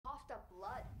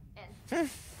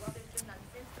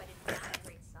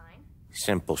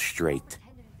Simple, straight.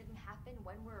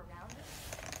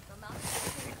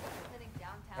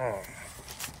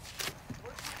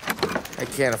 I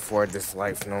can't afford this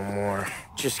life no more.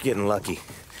 Just getting lucky.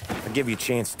 I'll give you a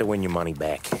chance to win your money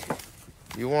back.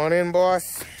 You want in,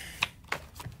 boss?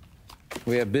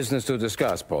 We have business to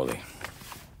discuss, Paulie.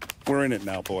 We're in it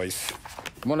now, boys.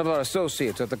 One of our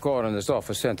associates at the coroner's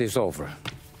office sent this over.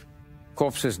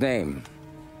 Corpse's name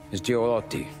is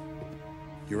Giolotti.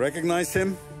 You recognize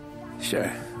him?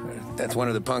 Sure. That's one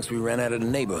of the punks we ran out of the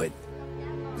neighborhood.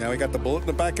 Now he got the bullet in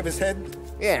the back of his head?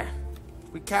 Yeah.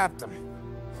 We capped him.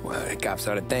 Well, the cops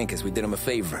ought to thank us. We did him a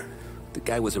favor. The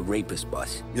guy was a rapist,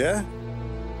 boss. Yeah?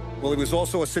 Well, he was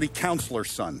also a city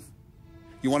councilor's son.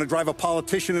 You want to drive a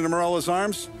politician into Mirillis'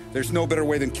 arms? There's no better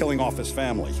way than killing off his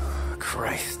family. Oh,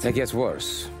 Christ. It gets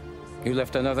worse. You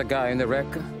left another guy in the wreck?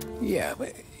 Yeah,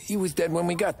 but he was dead when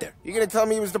we got there. You gonna tell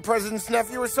me he was the president's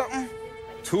nephew or something?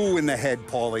 2 in the head,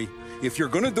 Paulie. If you're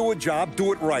gonna do a job,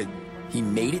 do it right. He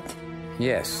made it?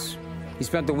 Yes. He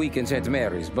spent the week in St.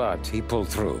 Mary's, but he pulled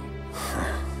through.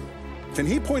 Can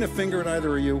he point a finger at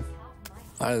either of you?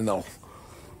 I don't know.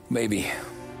 Maybe.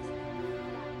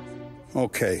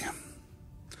 Okay.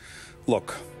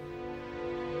 Look.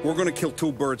 We're gonna kill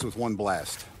 2 birds with 1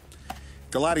 blast.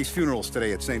 Galati's funeral's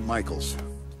today at St. Michael's.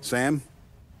 Sam,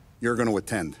 you're gonna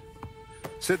attend.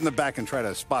 Sit in the back and try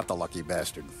to spot the lucky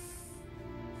bastard.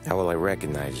 How will I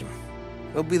recognize him?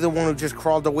 He'll be the one who just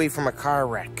crawled away from a car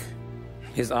wreck.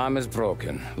 His arm is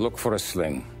broken. Look for a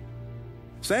sling.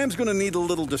 Sam's gonna need a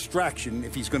little distraction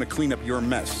if he's gonna clean up your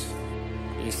mess.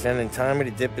 He's sending Tommy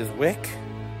to dip his wick?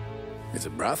 It's a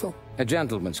brothel? A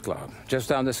gentleman's club, just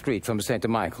down the street from St.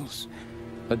 Michael's.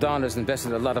 The Don has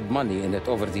invested a lot of money in it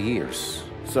over the years.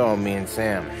 So, me and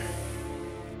Sam.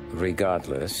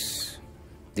 Regardless,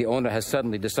 the owner has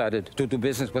suddenly decided to do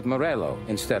business with Morello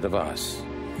instead of us.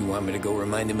 You want me to go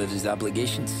remind him of his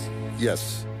obligations?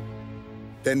 Yes.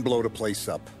 Then blow the place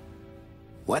up.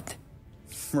 What?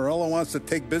 Morello wants to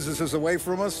take businesses away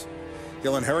from us?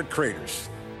 He'll inherit craters.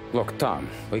 Look, Tom,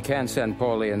 we can't send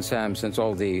Paulie and Sam since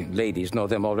all the ladies know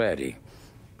them already.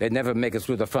 They'd never make it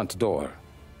through the front door.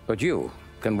 But you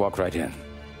can walk right in.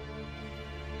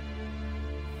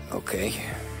 Okay.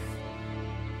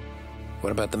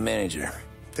 What about the manager?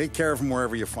 Take care of him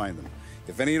wherever you find him.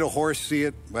 If any of the horse see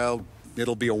it, well,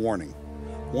 it'll be a warning.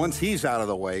 Once he's out of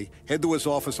the way, head to his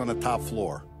office on the top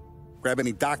floor. Grab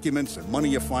any documents and money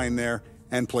you find there,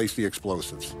 and place the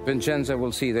explosives. Vincenzo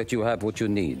will see that you have what you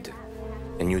need.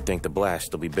 And you think the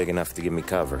blast will be big enough to give me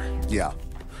cover? Yeah.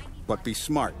 But be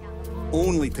smart.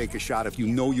 Only take a shot if you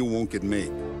know you won't get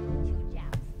made.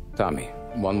 Tommy,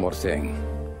 one more thing.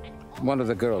 One of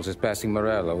the girls is passing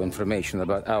Morello information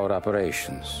about our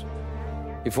operations.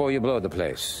 Before you blow the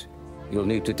place, you'll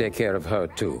need to take care of her,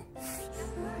 too.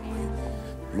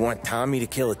 You want Tommy to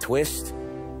kill a twist?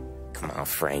 Come on,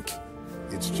 Frank.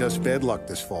 It's just bad luck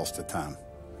this falls to Tom.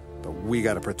 But we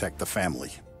gotta protect the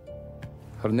family.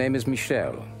 Her name is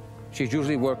Michelle. She's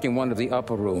usually working one of the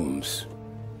upper rooms.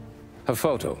 Her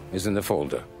photo is in the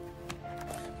folder.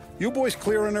 You boys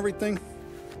clear on everything?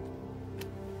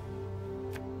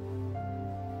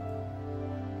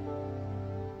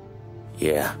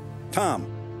 Yeah. Tom.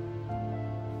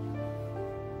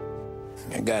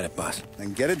 I got it, boss.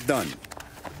 Then get it done.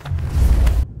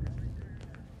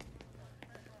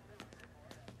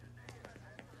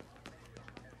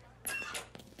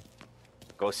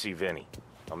 Go see Vinny.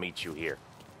 I'll meet you here.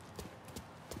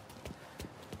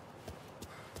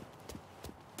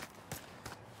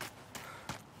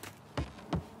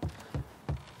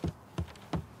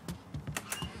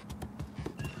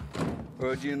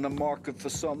 Heard you in the market for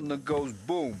something that goes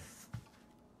boom.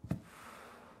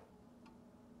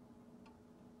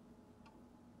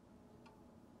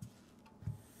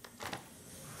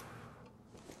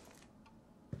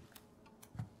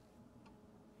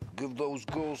 Give those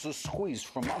girls a squeeze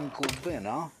from Uncle Vin,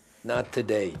 huh? Not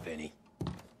today, Vinny.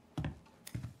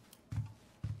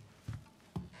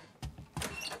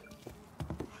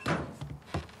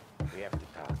 We have to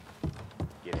talk.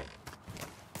 Get in.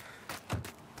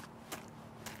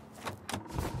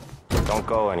 Don't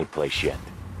go anyplace yet.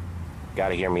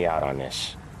 Gotta hear me out on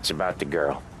this. It's about the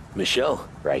girl. Michelle?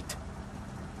 Right.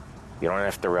 You don't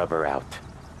have to rub her out.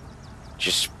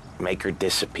 Just make her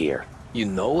disappear. You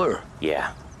know her?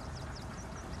 Yeah.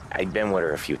 I've been with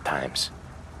her a few times.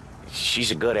 She's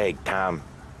a good egg, Tom.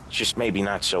 Just maybe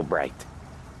not so bright.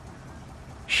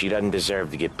 She doesn't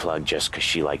deserve to get plugged just 'cause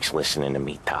she likes listening to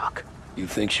me talk. You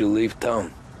think she'll leave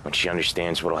town? When she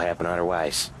understands what'll happen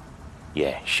otherwise,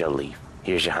 yeah, she'll leave.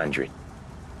 Here's $100.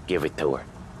 Give it to her.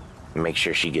 And make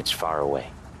sure she gets far away.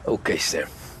 Okay, Sam.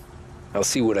 I'll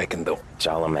see what I can do. That's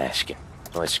all I'm asking.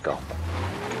 Let's go.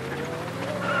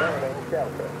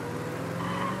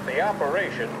 The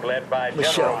operation, led by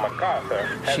Michelle. General MacArthur,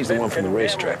 has She's the been one from the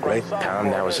racetrack, right? Tom,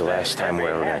 that was the last time we were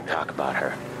ever going to talk about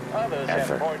her. Others have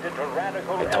Ever. pointed to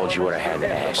radical I told you what I had to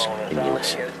elements ask, within and the you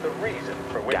bonus listened. army as the reason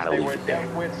for which Gotta they leave were it there.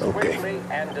 dealt with Okay. swiftly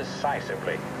and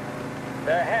decisively.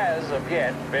 There has, of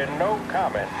yet, been no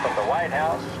comment from the White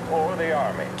House or the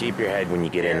Army. Keep your head when you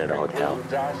get into the hotel.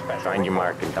 Concludes our special Find your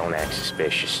report. mark and don't act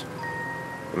suspicious.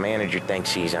 The manager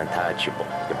thinks he's untouchable.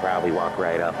 He'll probably walk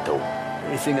right up to him.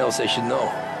 Anything else I should know?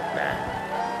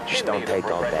 Nah, just In don't need take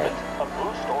of all day. refreshment, a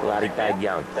boost or Lottie a died picnic,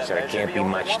 young, that so there there can't should be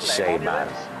only much one to name say on your about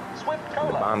lips. him. Swift When the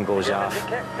Cola. bomb goes Pure off,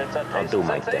 indicates it's a I'll taste do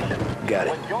my thing. sensation. Got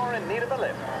it. When you're in need of a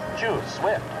lift, choose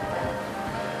Swift.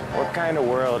 What kind of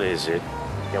world is it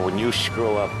that when you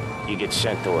screw up, you get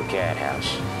sent to a cat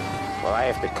house? Well, I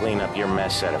have to clean up your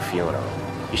mess at a funeral.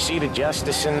 You see the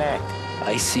justice in that?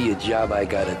 I see a job I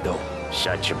gotta do.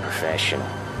 Such a professional.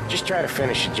 Just try to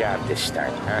finish the job this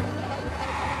time, huh?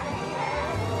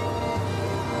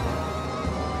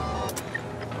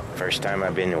 First time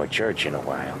I've been to a church in a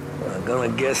while. I'm gonna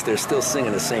guess they're still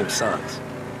singing the same songs.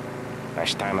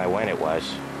 Last time I went, it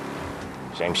was.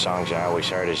 Same songs I always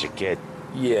heard as a kid.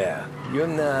 Yeah, you're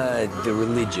not the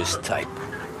religious type.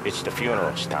 It's the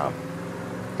funerals, Tom.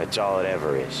 That's all it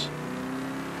ever is.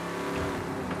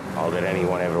 All that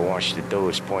anyone ever wants to do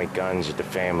is point guns at the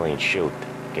family and shoot.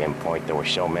 Getting point, there were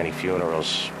so many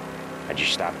funerals, I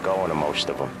just stopped going to most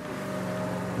of them.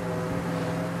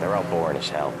 They're all boring as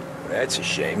hell. That's a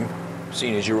shame,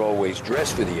 seeing as you're always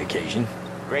dressed for the occasion.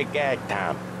 Great gag,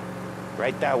 Tom.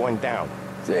 Write that one down.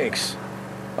 Thanks.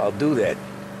 I'll do that.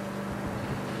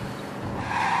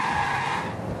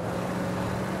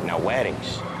 Now,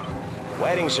 weddings.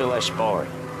 Weddings are less boring.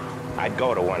 I'd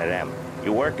go to one of them.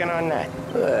 You working on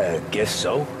that? Guess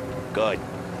so. Good.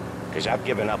 Because I've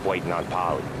given up waiting on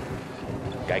Polly.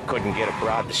 Guy couldn't get a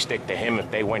broad to stick to him if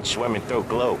they went swimming through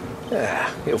glue.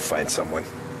 He'll find someone.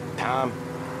 Tom,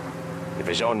 if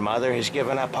his own mother has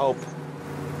given up hope,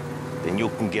 then you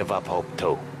can give up hope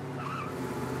too.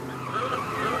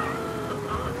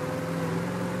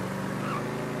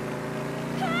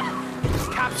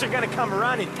 Cops are gonna come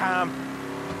running, Tom.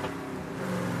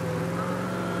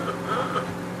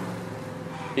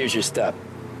 Here's your stop.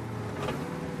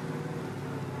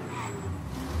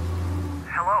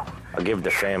 Hello. I'll give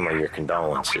the family your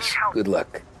condolences. Good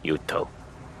luck. You too.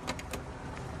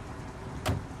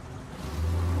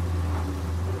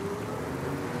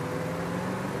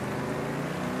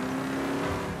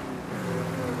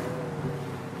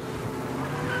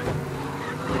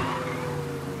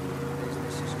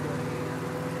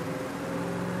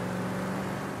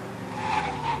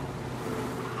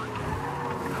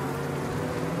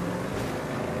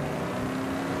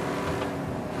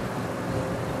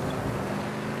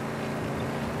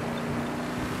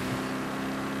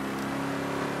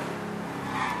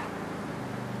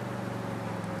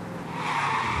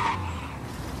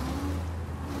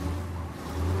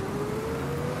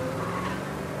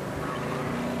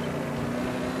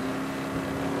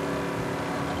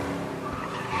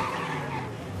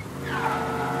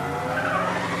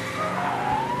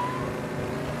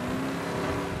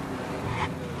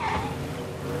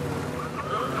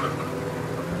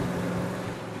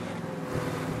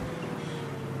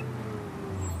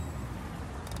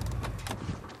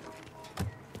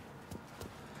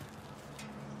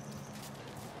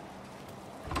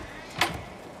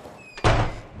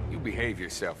 Behave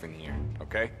yourself in here,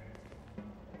 okay?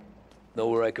 Know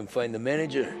where I can find the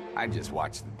manager? I just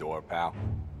watched the door, pal.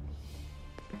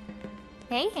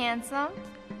 Hey, handsome.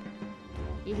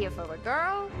 You here for a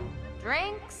girl,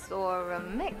 drinks, or a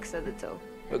mix of the two?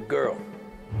 A girl.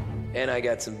 And I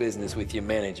got some business with your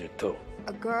manager, too.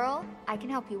 A girl I can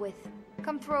help you with.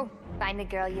 Come through, find a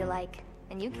girl you like,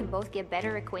 and you can both get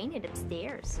better acquainted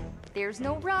upstairs. There's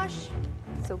no rush,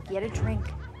 so get a drink,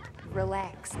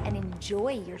 relax, and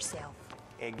enjoy yourself.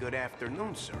 Hey, good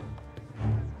afternoon, sir.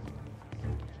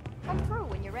 Come through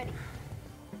when you're ready.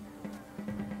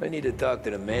 I need to talk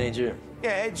to the manager. Yeah,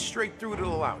 head straight through to the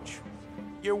lounge.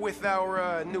 You're with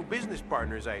our new business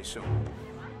partners, I assume.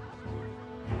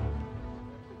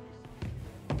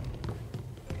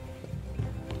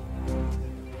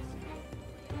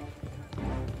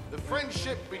 The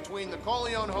friendship between the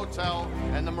Corleone Hotel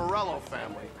and the Morello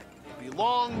family will be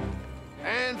long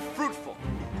and fruitful.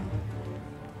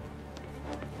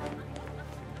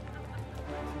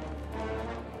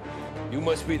 You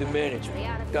must be the manager.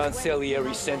 Don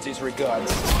Salieri sends his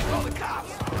regards. Call the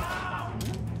cops!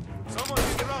 Someone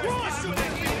get on! Shoot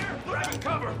in here! Grab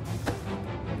cover!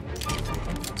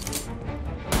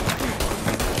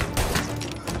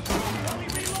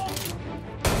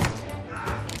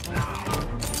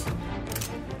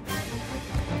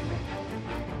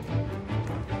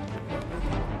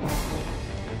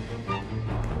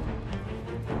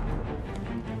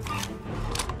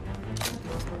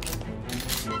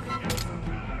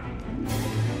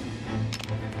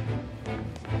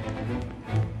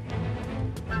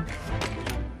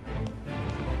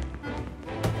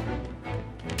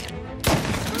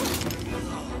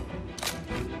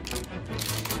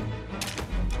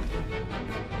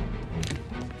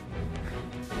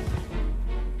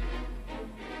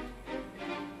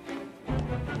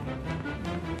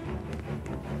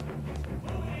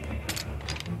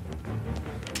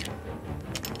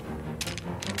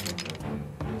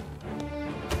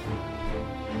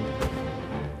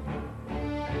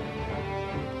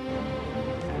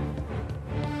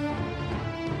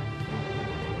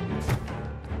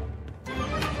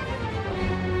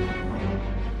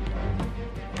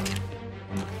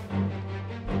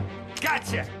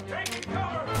 Gotcha! Take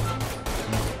cover!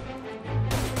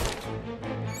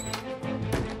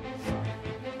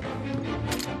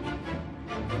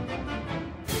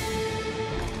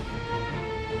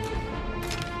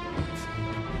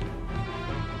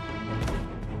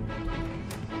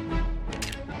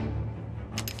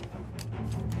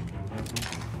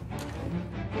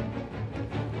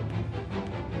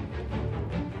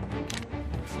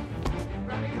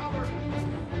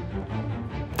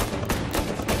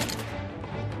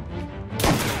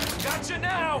 Gotcha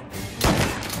now!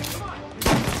 Come on!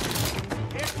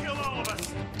 Can't kill all of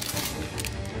us!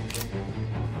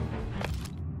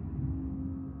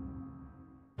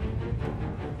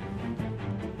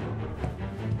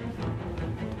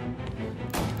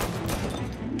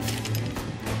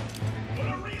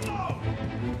 Gonna reload!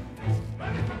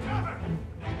 Ready for cover!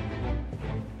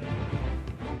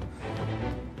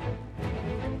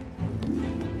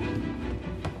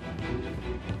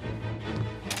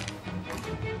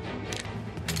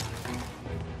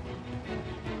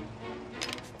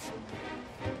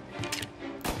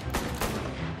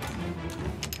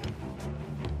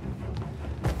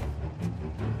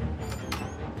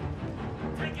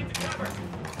 Take it to cover!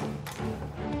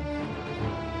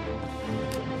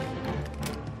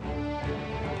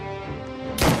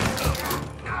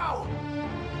 Ow!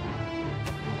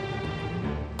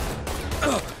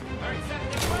 Alright, set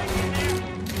this right in there.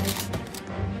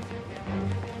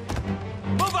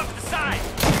 Move up to the side!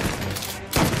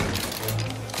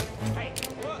 Hey!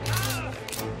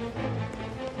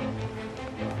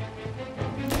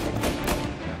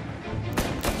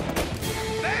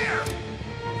 There!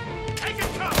 Take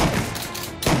it, cover!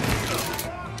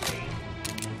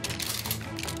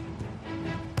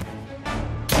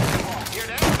 Hear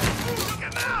that? Look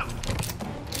him out!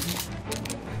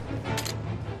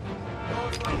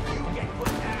 Looks like you get put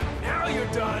down. Now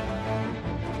you're done.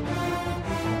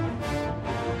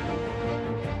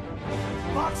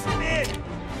 Box him in.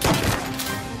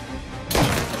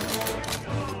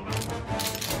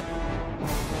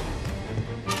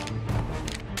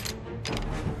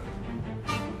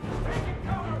 Taking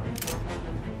cover.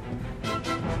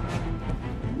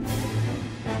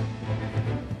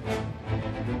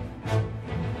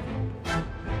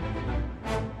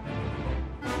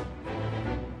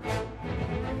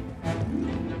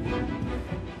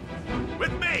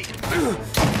 With me!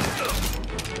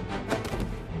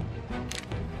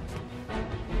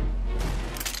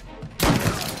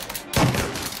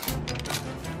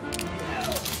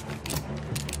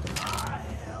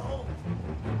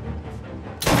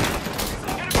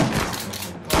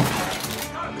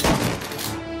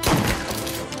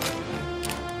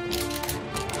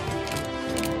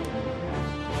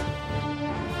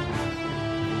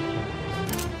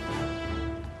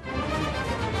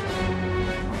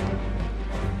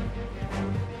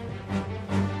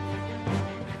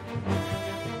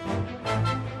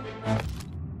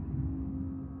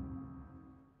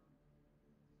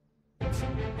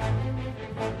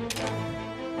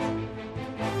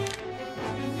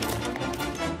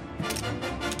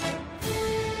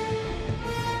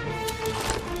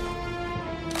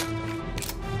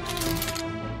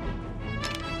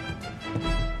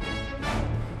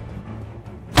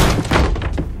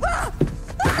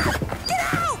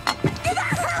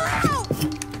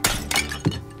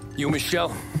 You, Michelle?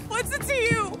 What's it to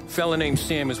you? Fella named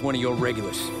Sam is one of your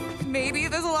regulars. Maybe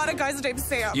there's a lot of guys named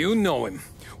Sam. You know him.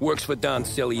 Works for Don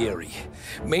Salieri.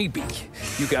 Maybe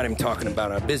you got him talking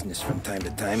about our business from time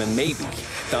to time, and maybe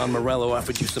Don Morello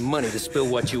offered you some money to spill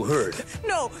what you heard.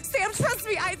 No, Sam, trust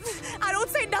me. I don't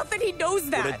say nothing. He knows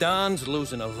that. Well, the Don's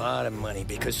losing a lot of money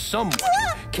because someone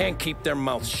can't keep their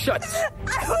mouths shut.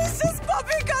 I was just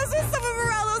bumping guns with some of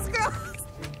Morello's girls.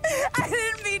 I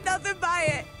didn't mean nothing by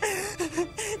it.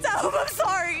 Tell him I'm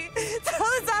sorry. Tell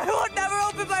him I won't never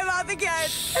open my mouth again.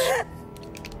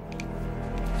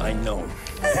 I know.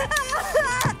 I'm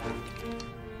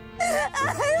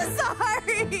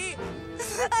sorry.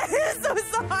 I'm so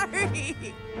sorry.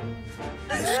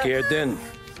 You scared then?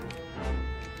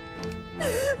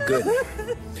 Good.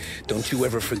 Don't you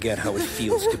ever forget how it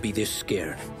feels to be this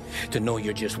scared. To know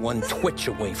you're just one twitch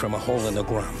away from a hole in the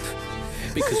ground.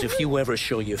 Because if you ever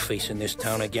show your face in this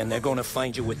town again, they're gonna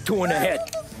find you with two in the head.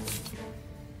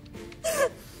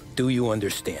 Do you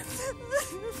understand?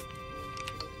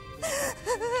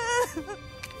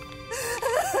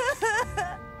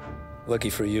 Lucky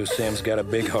for you, Sam's got a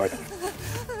big heart.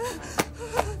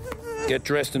 Get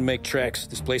dressed and make tracks.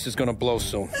 This place is gonna blow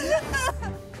soon.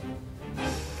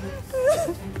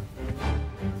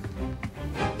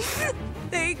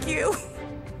 Thank you.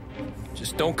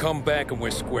 Just don't come back and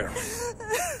we're square.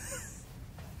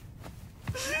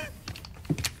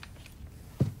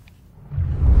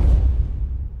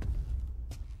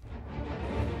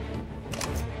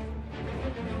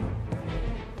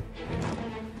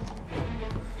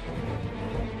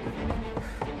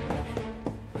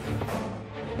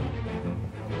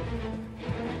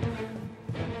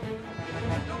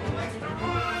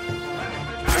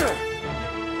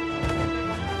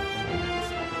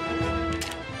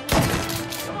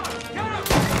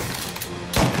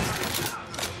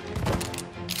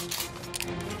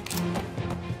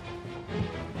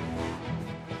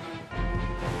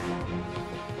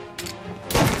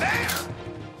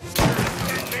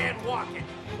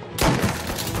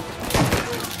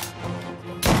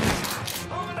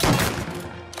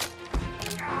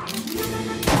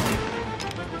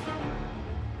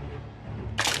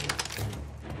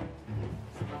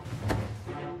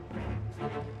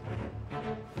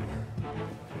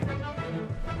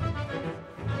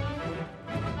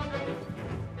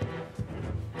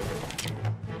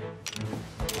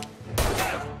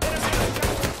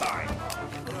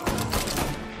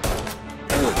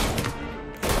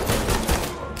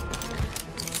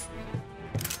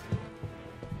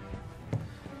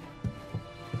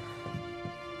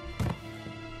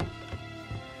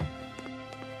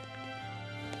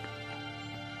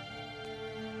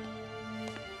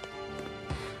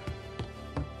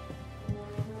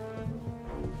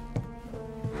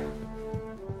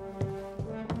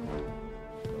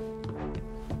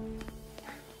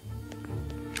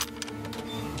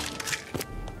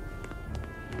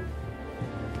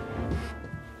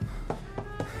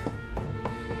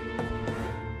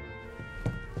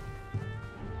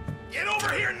 Get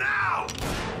over here now!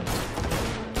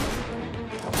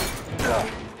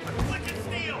 Click and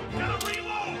steal! Gotta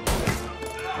reload!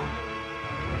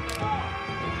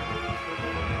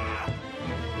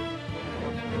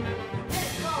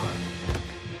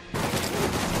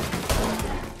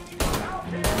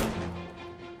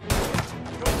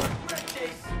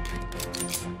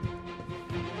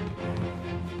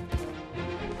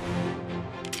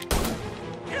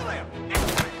 Kill him!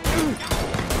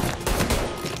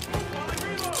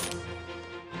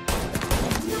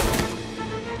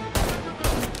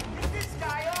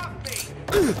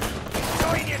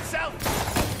 Showing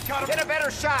yourself! Got him! Get a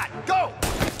better shot! Go!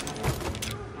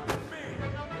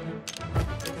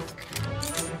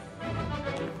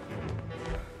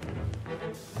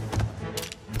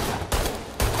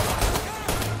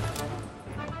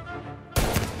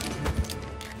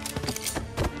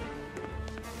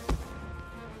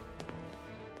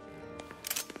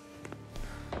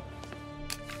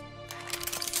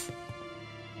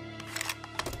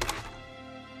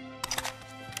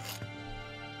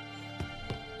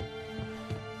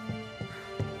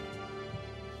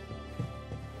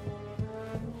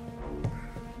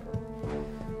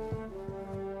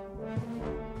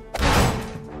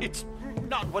 It's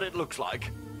not what it looks like.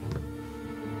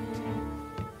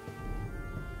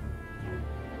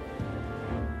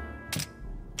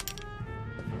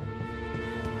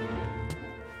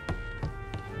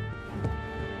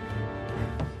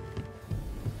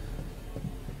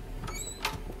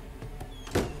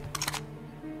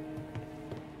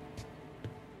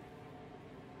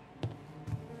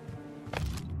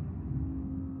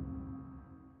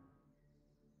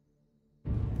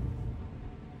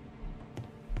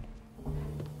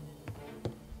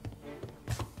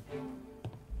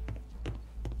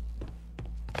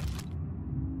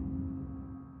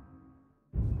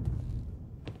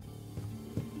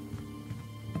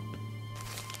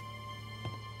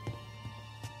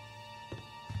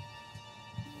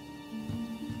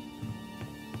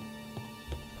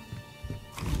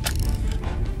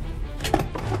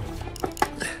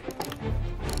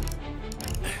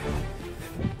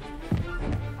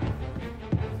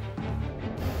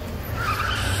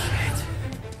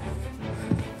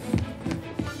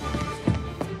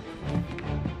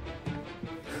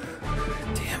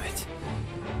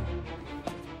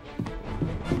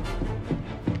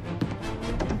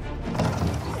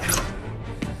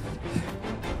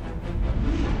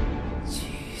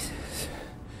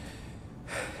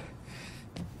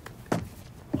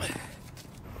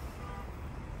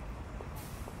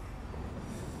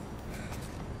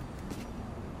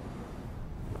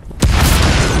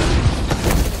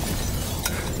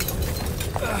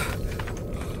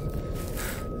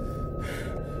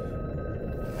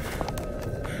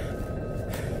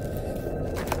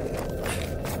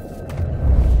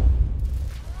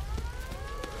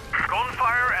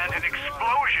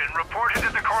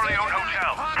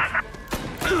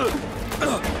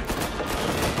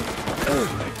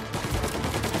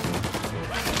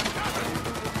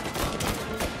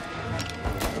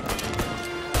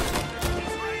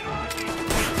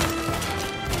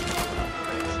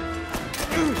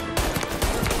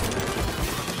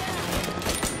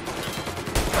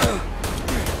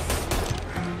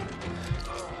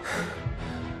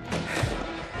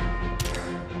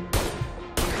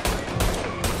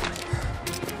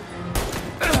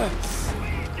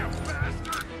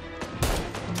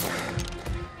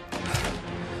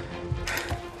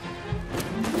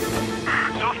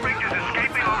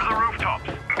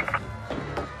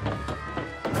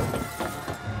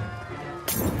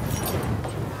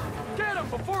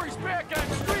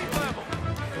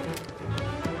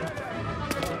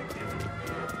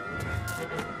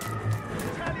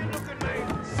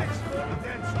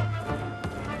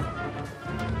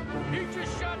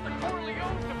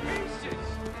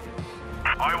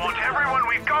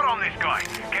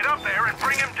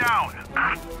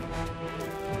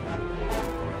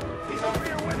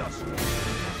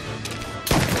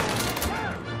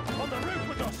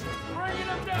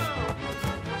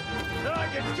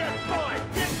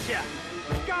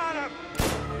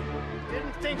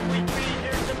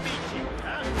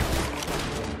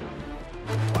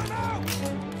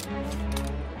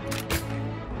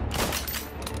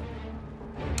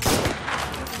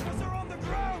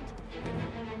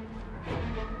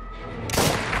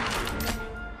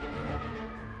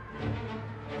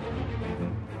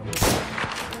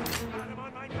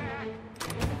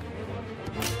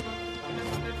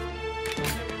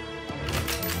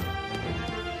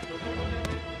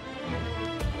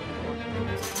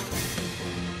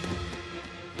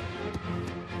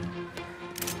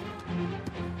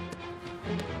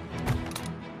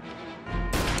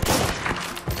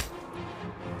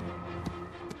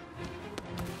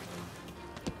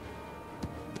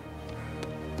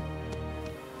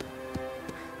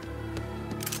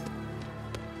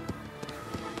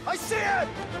 I see it!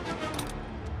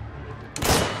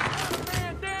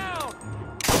 Man down!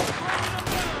 Bringing him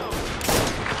down!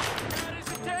 Got his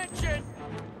attention!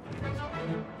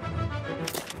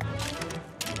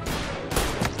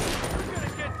 We're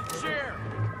gonna get the chair!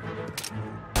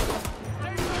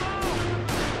 Take him out!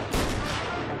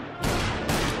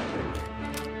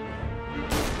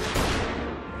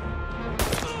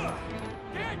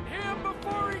 Get him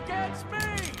before he gets me!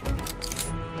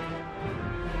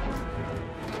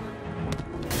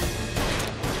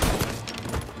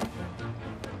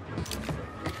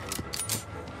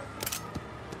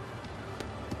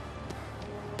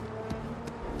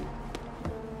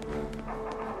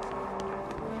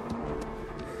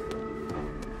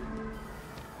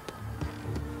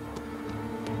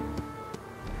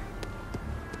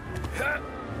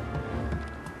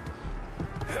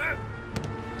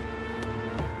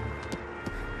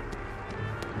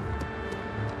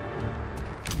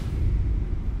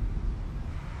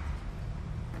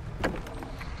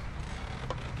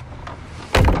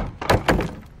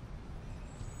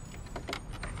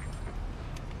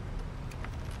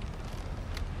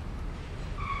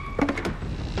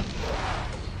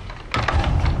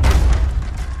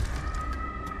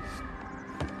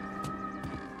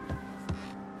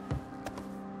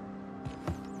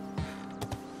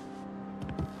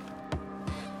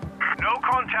 No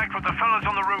contact with the fellas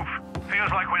on the roof.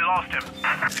 Feels like we lost him.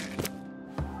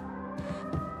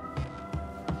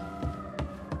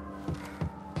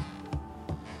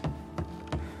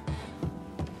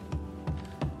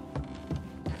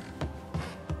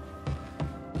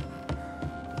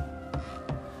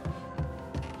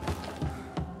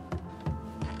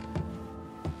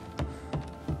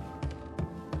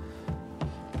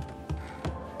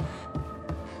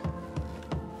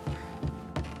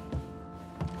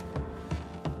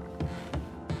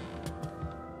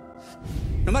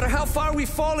 No matter how far we've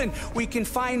fallen, we can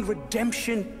find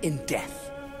redemption in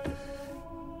death.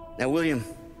 Now, William,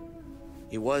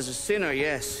 he was a sinner,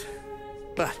 yes,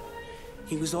 but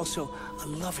he was also a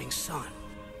loving son,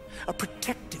 a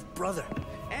protective brother,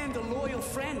 and a loyal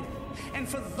friend. And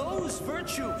for those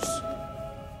virtues,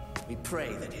 we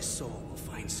pray that his soul will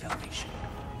find salvation.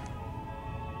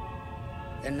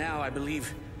 And now I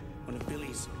believe one of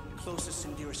Billy's closest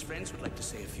and dearest friends would like to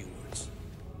say a few words.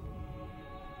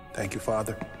 Thank you,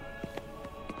 Father.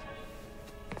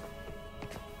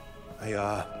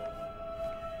 I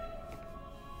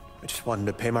just wanted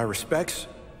to pay my respects.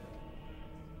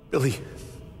 Billy,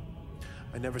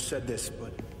 I never said this,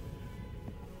 but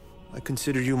I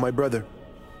consider you my brother.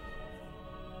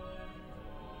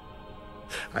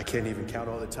 I can't even count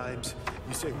all the times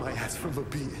you saved my ass from a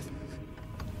beating.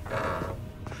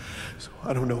 So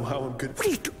I don't know how I'm good. What are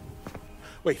you doing?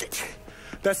 Wait,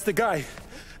 that's the guy.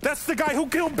 That's the guy who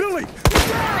killed Billy!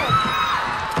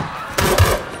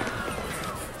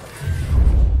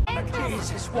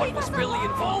 Jesus, what was Billy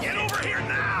involved in? Get over here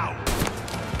now!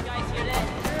 You guys hear that?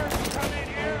 Come in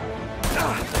here!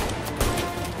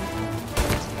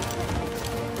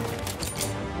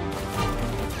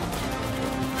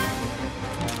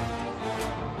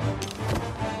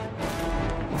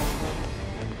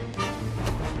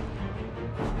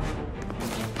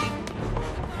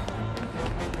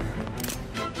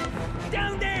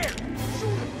 Down there! Shoot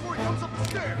him before he comes up the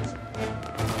stairs!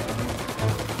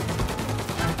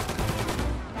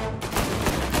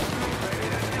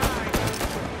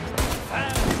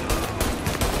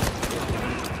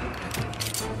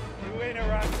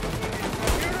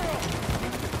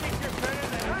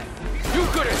 You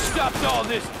could have stopped all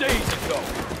this days ago!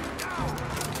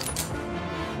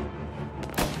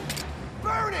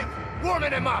 Burn him!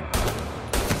 Warming him up!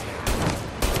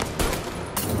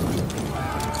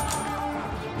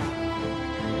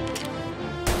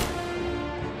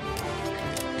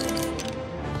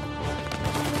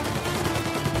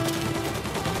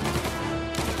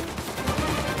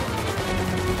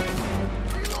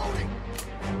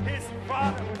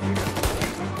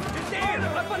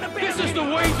 This is the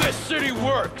way this city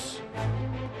works!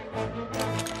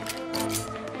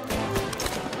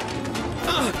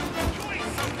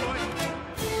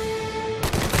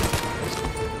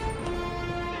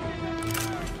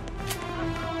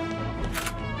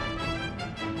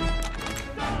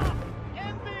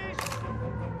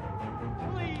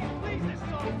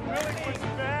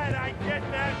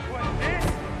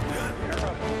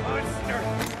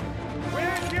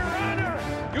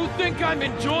 You think I'm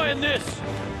enjoying this?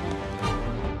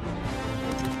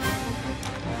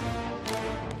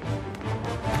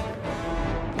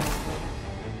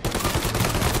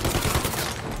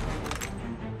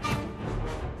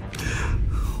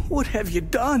 What have you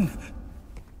done?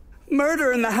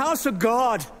 Murder in the house of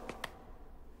God!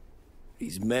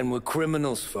 These men were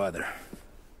criminals, Father.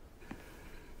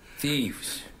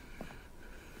 Thieves.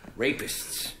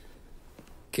 Rapists.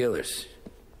 Killers.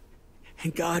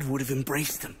 And God would have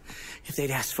embraced them if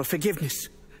they'd asked for forgiveness.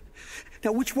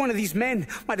 Now, which one of these men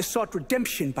might have sought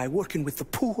redemption by working with the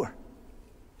poor?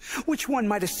 Which one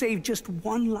might have saved just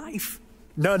one life?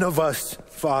 None of us,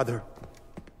 Father.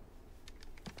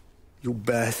 You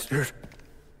bastard.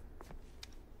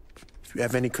 If you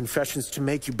have any confessions to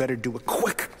make, you better do it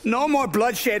quick. No more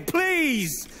bloodshed,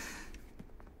 please!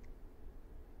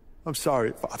 I'm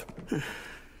sorry, Father.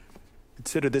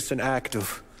 Consider this an act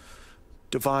of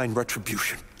divine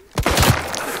retribution.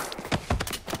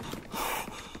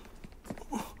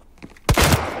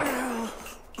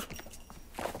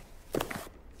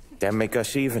 That make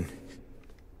us even?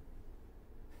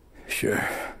 Sure.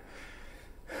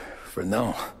 For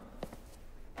now.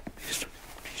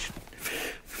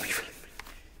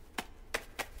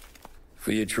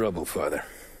 For your trouble, Father.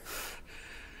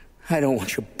 I don't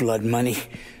want your blood money.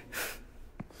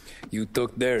 You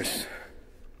took theirs.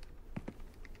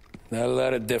 Not a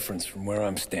lot of difference from where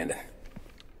I'm standing.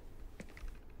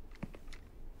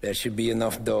 That should be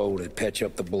enough dough to patch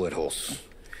up the bullet holes.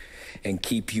 And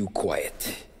keep you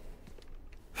quiet.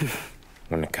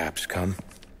 When the cops come,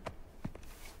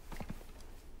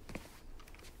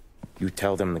 you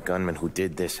tell them the gunman who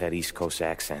did this had East Coast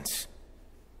accents.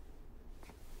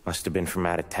 Must have been from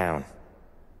out of town,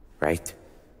 right?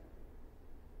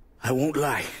 I won't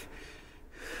lie.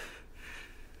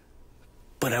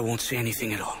 But I won't say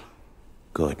anything at all.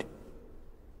 Good.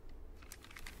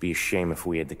 Be a shame if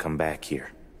we had to come back here.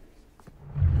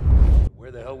 Where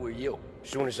the hell were you? As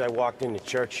soon as I walked into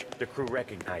church, the crew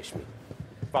recognized me.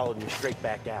 Followed me straight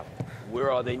back out. Where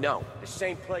are they now? The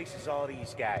same place as all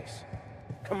these guys.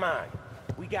 Come on,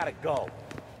 we gotta go.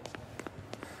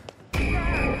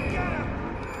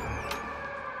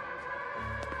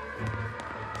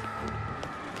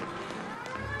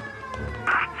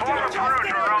 Form a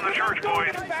perimeter around the church,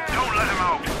 boys. Don't let him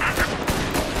out.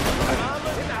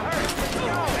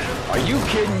 Are you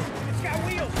kidding? It's got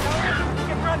wheels, Tony. We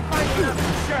can run find another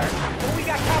shirt. But we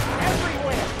got cops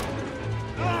everywhere.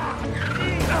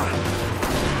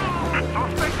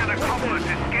 Suspect and accomplice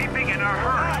escaping in a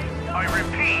hearse. I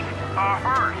repeat, a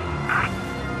hearse.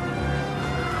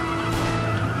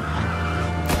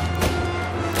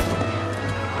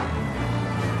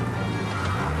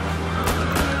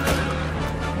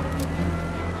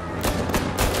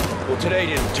 Well, today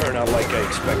didn't turn out like I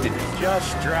expected.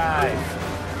 Just drive.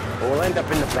 Or we'll end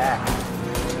up in the back.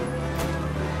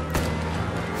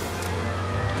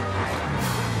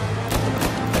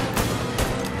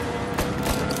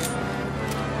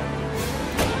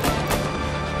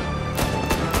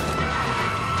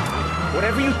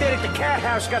 Whatever you did at the cat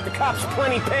house got the cops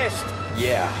plenty pissed.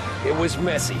 Yeah, it was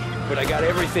messy, but I got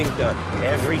everything done.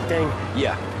 Everything?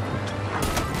 Yeah.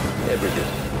 Everything.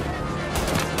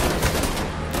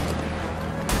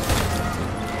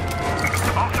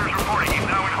 Officers reporting he's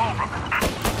now in Holbrook.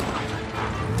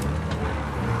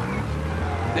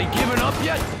 They giving up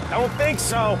yet? I don't think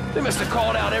so. They must have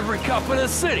called out every cop in the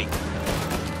city.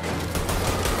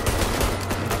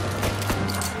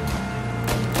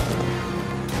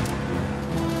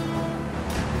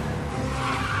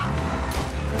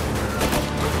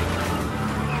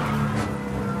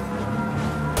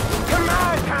 Come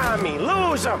on, Tommy,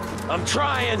 lose him. I'm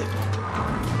trying.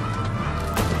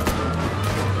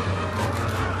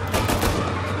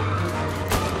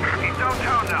 He's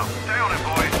downtown now. Stay on it,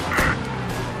 boys.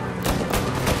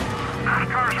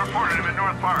 Cars reported him in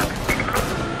North Park.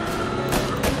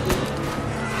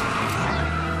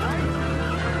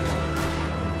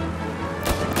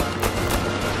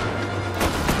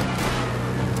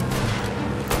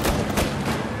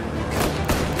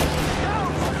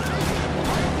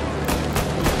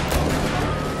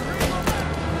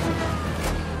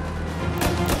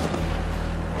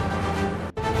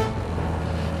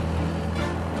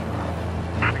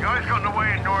 The guy's gotten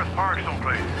away in North Park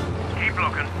someplace. Keep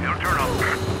looking. He'll turn up.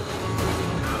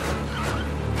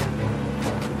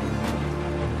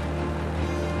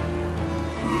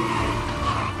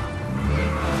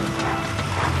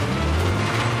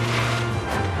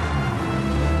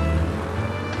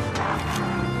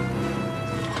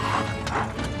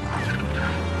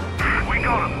 We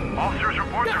got him. Officers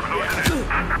report they're closing in.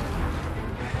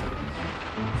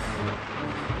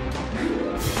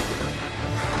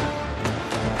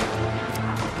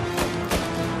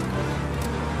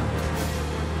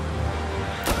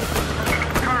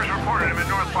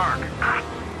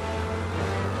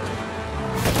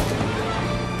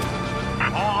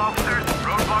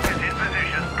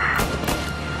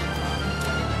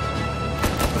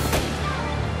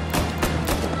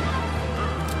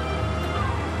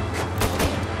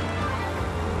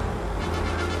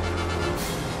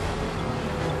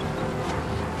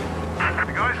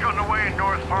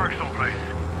 park someplace.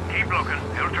 Keep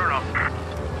looking, he'll turn up.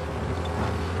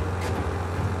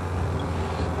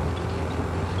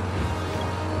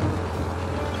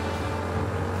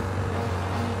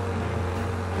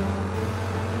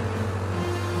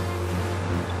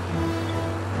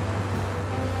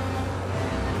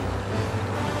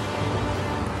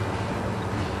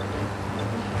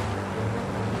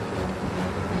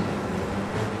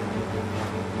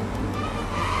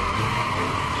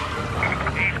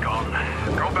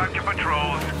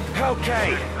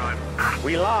 Okay.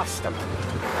 We lost him.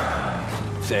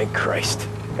 Thank Christ.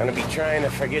 Gonna be trying to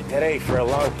forget today for a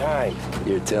long time.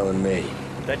 You're telling me.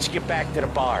 Let's get back to the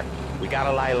bar. We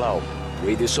gotta lie low. The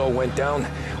way this all went down,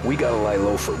 we gotta lie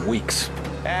low for weeks.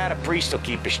 The priest will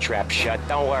keep his trap shut,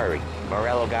 don't worry.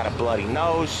 Morello got a bloody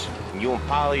nose, and you and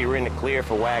Polly are in the clear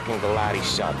for whacking Galati's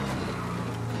son.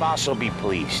 Boss will be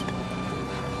pleased.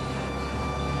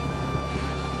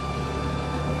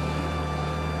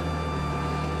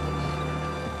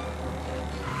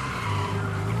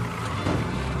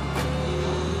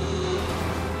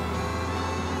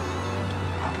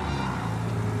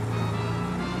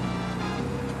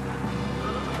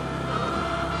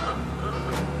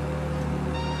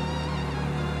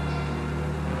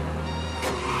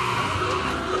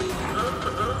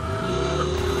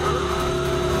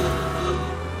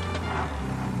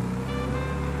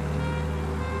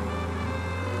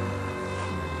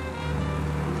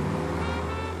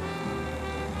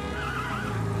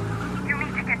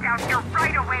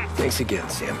 Thanks again,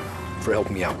 Sam, for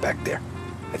helping me out back there.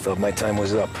 I thought my time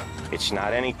was up. It's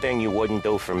not anything you wouldn't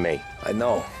do for me. I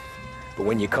know, but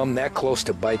when you come that close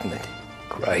to biting it,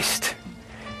 Christ,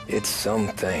 it's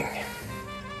something.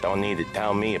 Don't need to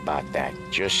tell me about that.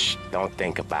 Just don't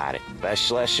think about it.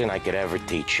 Best lesson I could ever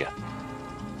teach you.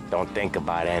 Don't think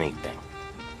about anything.